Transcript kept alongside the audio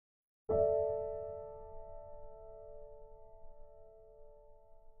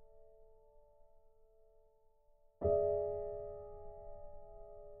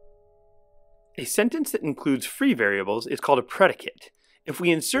A sentence that includes free variables is called a predicate. If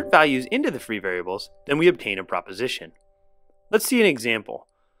we insert values into the free variables, then we obtain a proposition. Let's see an example.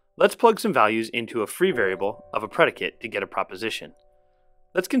 Let's plug some values into a free variable of a predicate to get a proposition.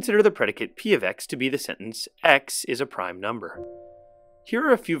 Let's consider the predicate p of x to be the sentence x is a prime number. Here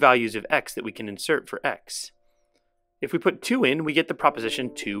are a few values of x that we can insert for x. If we put 2 in, we get the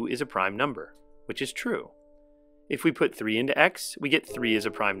proposition 2 is a prime number, which is true. If we put 3 into x, we get 3 is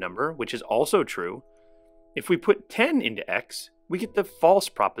a prime number, which is also true. If we put 10 into x, we get the false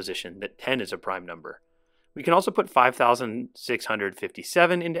proposition that 10 is a prime number. We can also put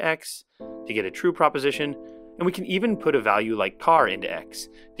 5,657 into x to get a true proposition, and we can even put a value like car into x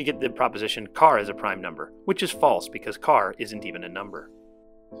to get the proposition car is a prime number, which is false because car isn't even a number.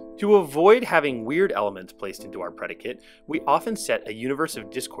 To avoid having weird elements placed into our predicate, we often set a universe of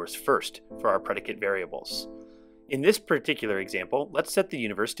discourse first for our predicate variables. In this particular example, let's set the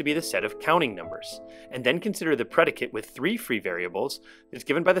universe to be the set of counting numbers, and then consider the predicate with 3 free variables that's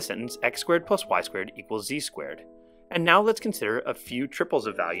given by the sentence x squared plus y squared equals z squared. And now let's consider a few triples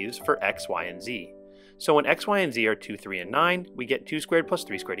of values for x, y, and z. So when x, y, and z are 2, 3, and 9, we get 2 squared plus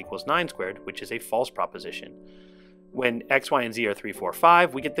 3 squared equals 9 squared, which is a false proposition. When x, y, and z are 3, 4,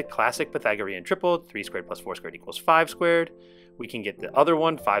 5, we get the classic Pythagorean triple, 3 squared plus 4 squared equals 5 squared. We can get the other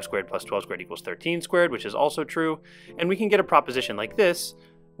one, 5 squared plus 12 squared equals 13 squared, which is also true. And we can get a proposition like this,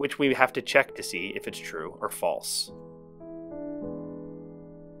 which we have to check to see if it's true or false.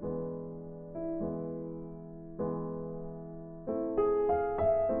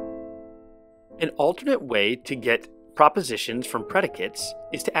 An alternate way to get propositions from predicates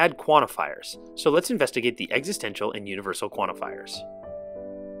is to add quantifiers. So let's investigate the existential and universal quantifiers.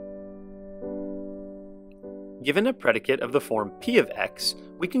 Given a predicate of the form p of x,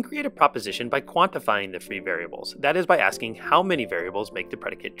 we can create a proposition by quantifying the free variables. That is by asking how many variables make the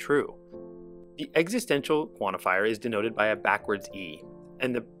predicate true. The existential quantifier is denoted by a backwards e,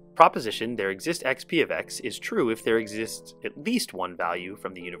 and the proposition there exists x p of x is true if there exists at least one value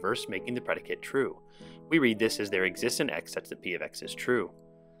from the universe making the predicate true. We read this as there exists an x such that p of x is true.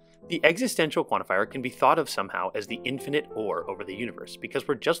 The existential quantifier can be thought of somehow as the infinite or over the universe, because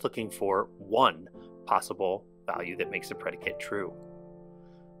we're just looking for one possible value that makes the predicate true.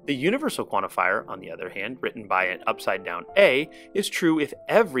 The universal quantifier, on the other hand, written by an upside down a, is true if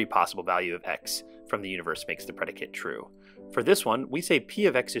every possible value of x from the universe makes the predicate true. For this one, we say p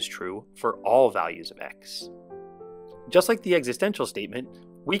of x is true for all values of x. Just like the existential statement,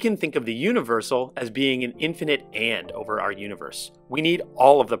 we can think of the universal as being an infinite and over our universe. We need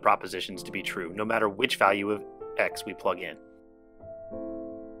all of the propositions to be true, no matter which value of x we plug in.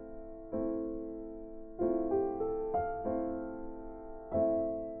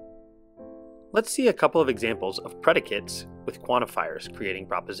 Let's see a couple of examples of predicates with quantifiers creating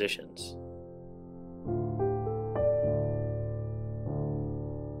propositions.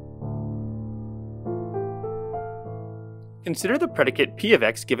 Consider the predicate p of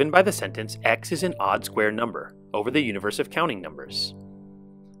x given by the sentence x is an odd square number over the universe of counting numbers.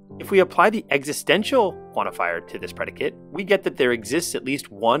 If we apply the existential quantifier to this predicate, we get that there exists at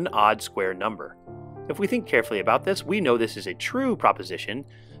least one odd square number. If we think carefully about this, we know this is a true proposition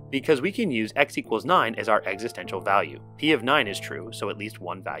because we can use x equals 9 as our existential value. P of 9 is true, so at least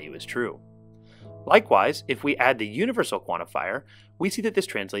one value is true. Likewise, if we add the universal quantifier, we see that this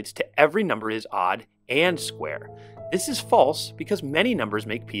translates to every number is odd and square. This is false because many numbers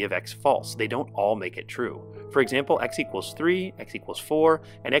make p of x false. They don't all make it true. For example, x equals 3, x equals 4,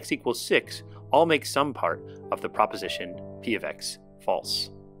 and x equals 6 all make some part of the proposition p of x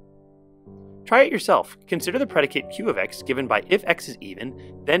false. Try it yourself. Consider the predicate q of x given by if x is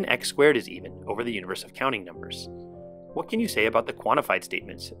even, then x squared is even over the universe of counting numbers. What can you say about the quantified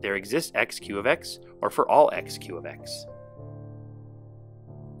statements, there exists x q of x, or for all x q of x?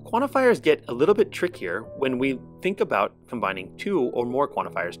 Quantifiers get a little bit trickier when we think about combining two or more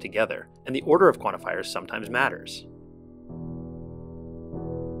quantifiers together, and the order of quantifiers sometimes matters.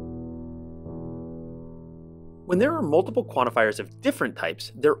 When there are multiple quantifiers of different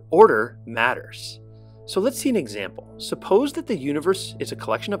types, their order matters. So let's see an example. Suppose that the universe is a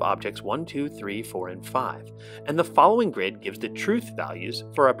collection of objects 1, 2, 3, 4, and 5, and the following grid gives the truth values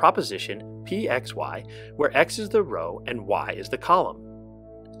for a proposition pxy, where x is the row and y is the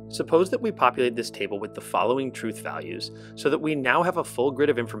column. Suppose that we populate this table with the following truth values so that we now have a full grid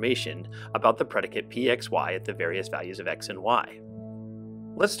of information about the predicate pxy at the various values of x and y.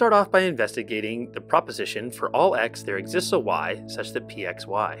 Let's start off by investigating the proposition for all x there exists a y such that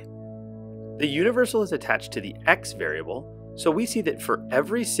pxy. The universal is attached to the x variable, so we see that for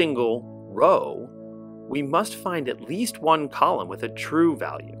every single row, we must find at least one column with a true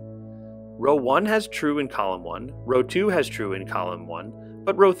value. row 1 has true in column 1, row 2 has true in column 1,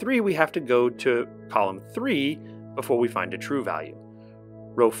 but row 3 we have to go to column 3 before we find a true value.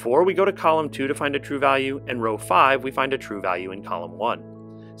 Row 4 we go to column 2 to find a true value, and row 5 we find a true value in column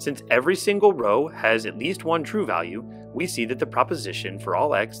 1. Since every single row has at least one true value, we see that the proposition for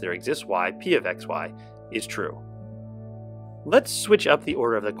all x there exists y, p of xy, is true. Let's switch up the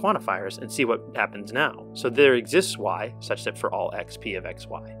order of the quantifiers and see what happens now. So there exists y such that for all x, p of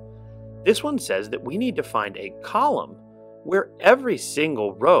xy. This one says that we need to find a column where every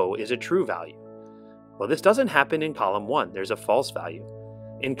single row is a true value. Well, this doesn't happen in column 1, there's a false value.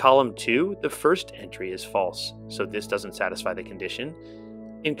 In column 2, the first entry is false, so this doesn't satisfy the condition.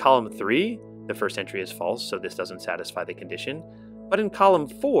 In column 3, the first entry is false, so this doesn't satisfy the condition. But in column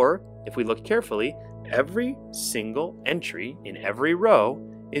 4, if we look carefully, every single entry in every row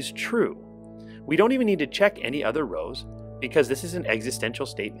is true. We don't even need to check any other rows because this is an existential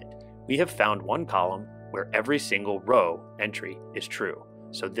statement. We have found one column where every single row entry is true,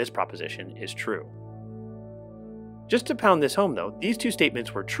 so this proposition is true. Just to pound this home though, these two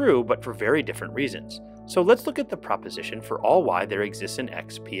statements were true but for very different reasons. So let's look at the proposition for all y there exists an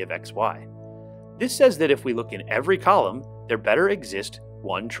x, p of xy. This says that if we look in every column, there better exist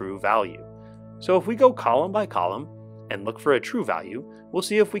one true value. So if we go column by column and look for a true value, we'll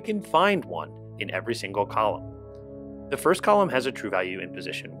see if we can find one in every single column. The first column has a true value in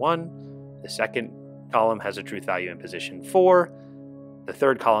position 1, the second column has a truth value in position 4, the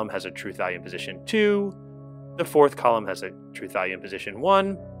third column has a truth value in position 2, the fourth column has a truth value in position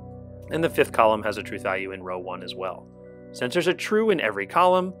 1, and the fifth column has a truth value in row 1 as well. Since there's a true in every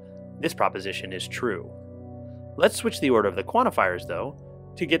column, this proposition is true. Let's switch the order of the quantifiers though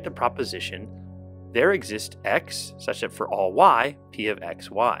to get the proposition there exists x such that for all y, p of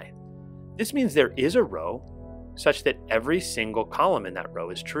xy. This means there is a row such that every single column in that row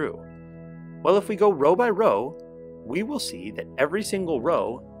is true. Well, if we go row by row, we will see that every single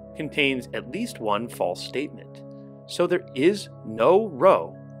row contains at least one false statement. So there is no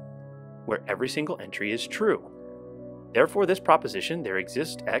row where every single entry is true. Therefore, this proposition, there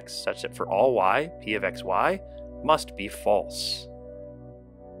exists x such that for all y, p of xy, must be false.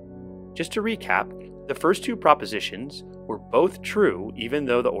 Just to recap, the first two propositions were both true even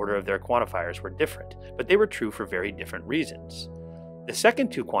though the order of their quantifiers were different, but they were true for very different reasons. The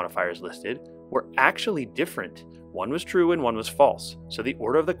second two quantifiers listed were actually different. One was true and one was false, so the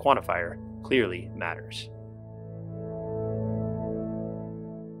order of the quantifier clearly matters.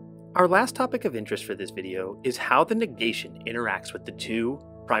 Our last topic of interest for this video is how the negation interacts with the two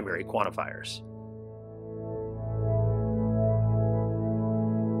primary quantifiers.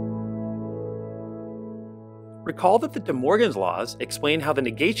 Recall that the De Morgan's laws explain how the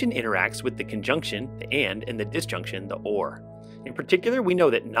negation interacts with the conjunction, the and the disjunction, the or. In particular, we know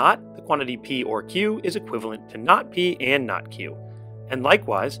that not the quantity p or q is equivalent to not p and not q. And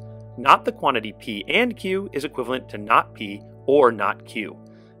likewise, not the quantity p and q is equivalent to not p or not q.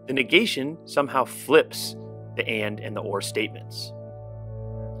 The negation somehow flips the and the or statements.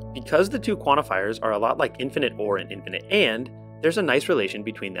 Because the two quantifiers are a lot like infinite or and infinite and, there's a nice relation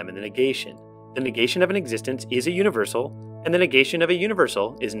between them and the negation. The negation of an existence is a universal, and the negation of a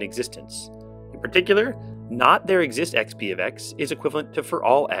universal is an existence. In particular, not there exists x p of x is equivalent to for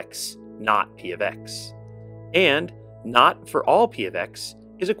all x, not p of x. And not for all p of x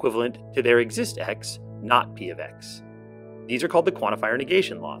is equivalent to there exists x, not p of x. These are called the quantifier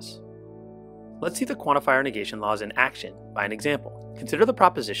negation laws. Let's see the quantifier negation laws in action by an example. Consider the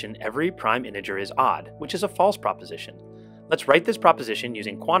proposition every prime integer is odd, which is a false proposition. Let's write this proposition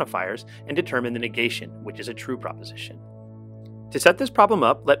using quantifiers and determine the negation, which is a true proposition. To set this problem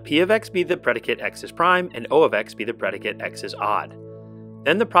up, let p of x be the predicate x is prime and o of x be the predicate x is odd.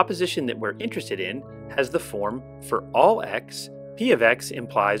 Then the proposition that we're interested in has the form for all x, p of x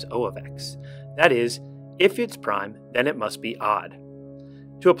implies o of x. That is, if it's prime, then it must be odd.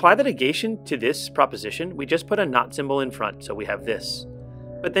 To apply the negation to this proposition, we just put a not symbol in front, so we have this.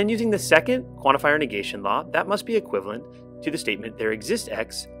 But then using the second quantifier negation law, that must be equivalent to the statement there exists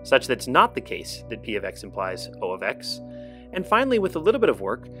x, such that it's not the case that p of x implies o of x. And finally, with a little bit of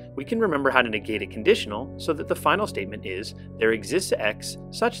work, we can remember how to negate a conditional so that the final statement is there exists x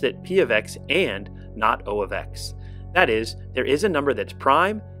such that p of x and not o of x. That is, there is a number that's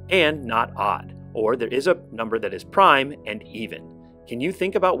prime and not odd, or there is a number that is prime and even. Can you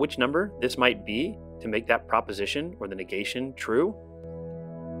think about which number this might be to make that proposition or the negation true?